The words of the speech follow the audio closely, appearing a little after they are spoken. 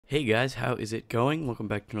Hey guys, how is it going? Welcome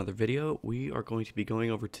back to another video. We are going to be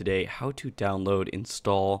going over today how to download,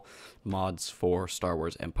 install mods for Star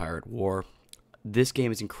Wars Empire at War. This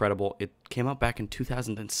game is incredible. It came out back in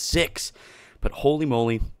 2006, but holy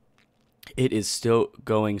moly, it is still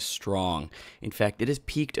going strong. In fact, it has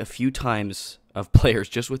peaked a few times of players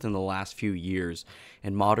just within the last few years,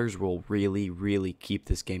 and modders will really keep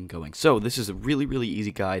this game going. So this is a really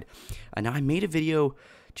easy guide. And I made a video,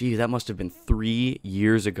 gee, that must have been 3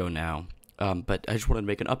 years ago now. But I just wanted to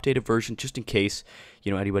make an updated version just in case,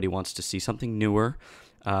 anybody wants to see something newer.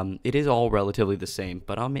 It is all relatively the same,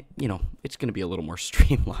 but it's going to be a little more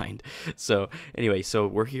streamlined. So anyway, so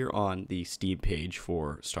we're here on the Steam page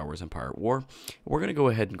for Star Wars Empire at War. We're going to go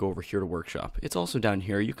ahead and go over here to Workshop. It's also down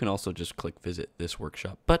here. You can also just click Visit this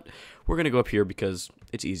Workshop, but we're going to go up here because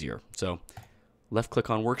it's easier. So left click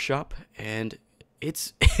on Workshop, and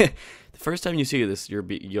it's the first time you see this,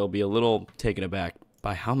 you'll be a little taken aback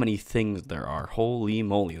by how many things there are. Holy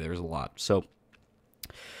moly, there's a lot. So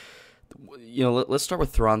let's start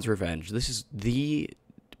with Thrawn's Revenge. This is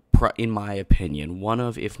in my opinion, one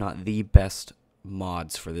of, if not the best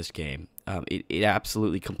mods for this game. It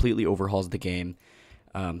absolutely completely overhauls the game.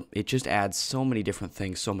 It just adds so many different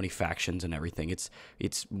things, so many factions and everything.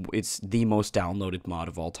 It's the most downloaded mod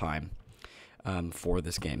of all time for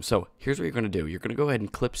this game. So here's what you're going to do. You're going to go ahead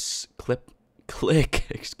and click,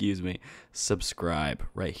 excuse me, subscribe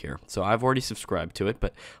right here. So I've already subscribed to it,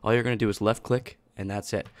 but all you're going to do is left click, and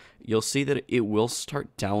that's it. You'll see that it will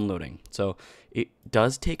start downloading. So it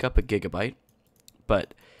does take up a gigabyte,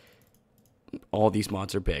 but all these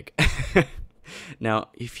mods are big. Now,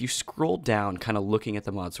 if you scroll down, kind of looking at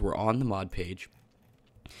the mods, so we're on the mod page.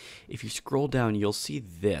 If you scroll down, you'll see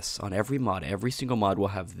this on every mod. Every single mod will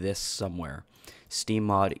have this somewhere. Steam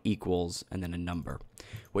mod equals, and then a number.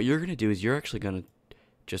 What you're going to do is you're actually going to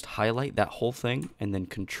just highlight that whole thing and then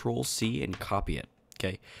Control C and copy it.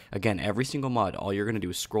 Okay. Again, every single mod, all you're going to do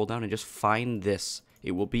is scroll down and just find this.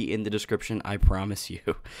 It will be in the description, I promise you.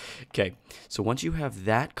 Okay. So once you have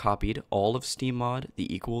that copied, all of Steam mod,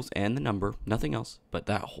 the equals, and the number, nothing else, but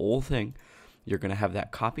that whole thing, you're going to have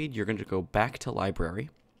that copied. You're going to go back to library.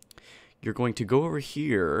 You're going to go over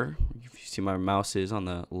here. If you see my mouse is on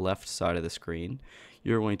the left side of the screen,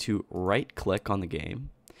 you're going to right click on the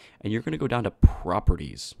game, and you're going to go down to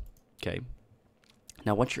properties. Okay.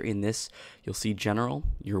 Now, once you're in this, you'll see general.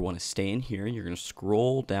 You want to stay in here. You're going to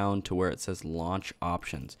scroll down to where it says launch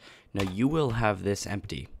options. Now, you will have this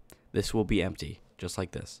empty. This will be empty, just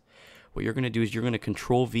like this. What you're going to do is you're going to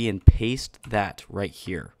Control V and paste that right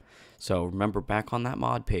here. So remember back on that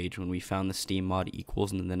mod page when we found the Steam mod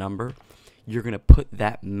equals and then the number, you're going to put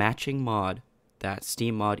that matching mod, that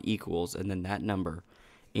Steam mod equals, and then that number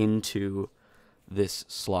into this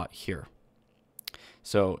slot here.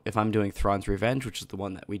 So if I'm doing Thrawn's Revenge, which is the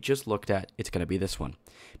one that we just looked at, it's going to be this one.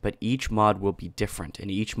 But each mod will be different, and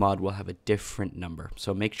each mod will have a different number.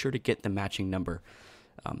 So make sure to get the matching number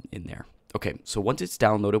in there. Okay, so once it's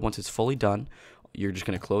downloaded, once it's fully done, you're just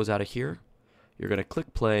going to close out of here. You're going to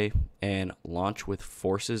click play and launch with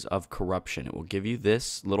Forces of Corruption. It will give you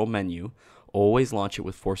this little menu. Always launch it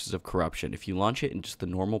with Forces of Corruption. If you launch it in just the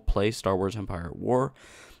normal play Star Wars Empire at War,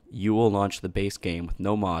 you will launch the base game with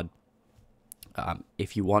no mod.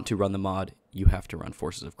 If you want to run the mod, you have to run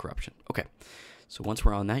Forces of Corruption. Okay, so once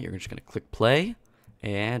we're on that, you're just going to click play,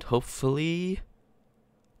 and hopefully,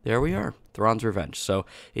 there we are, Thrawn's Revenge. So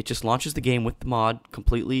it just launches the game with the mod,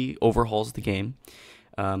 completely overhauls the game.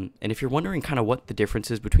 And if you're wondering kind of what the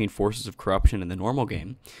difference is between Forces of Corruption and the normal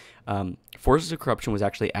game, Forces of Corruption was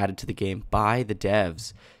actually added to the game by the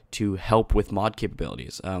devs to help with mod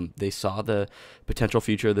capabilities. They saw the potential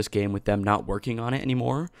future of this game with them not working on it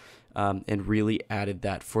anymore, and really added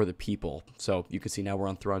that for the people. So you can see now we're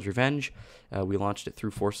on Thrawn's Revenge. We launched it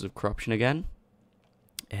through Forces of Corruption again,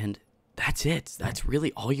 and that's it. That's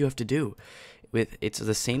really all you have to do. It's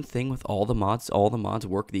the same thing with all the mods. All the mods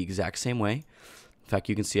work the exact same way. In fact,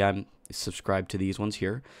 you can see I'm subscribed to these ones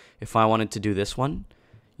here. If I wanted to do this one,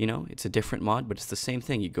 it's a different mod, but it's the same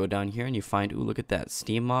thing. You go down here and you find, ooh, look at that,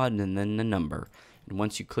 Steam mod, and then the number. And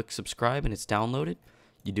once you click subscribe and it's downloaded,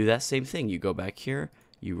 you do that same thing. You go back here,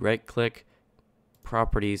 you right click,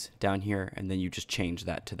 properties down here, and then you just change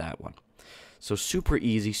that to that one. So super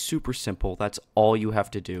easy, super simple. That's all you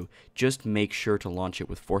have to do. Just make sure to launch it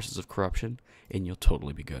with Forces of Corruption, and you'll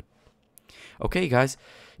totally be good. Okay, guys,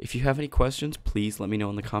 if you have any questions, please let me know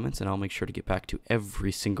in the comments, and I'll make sure to get back to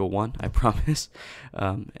every single one, I promise.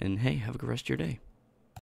 And hey, have a good rest of your day.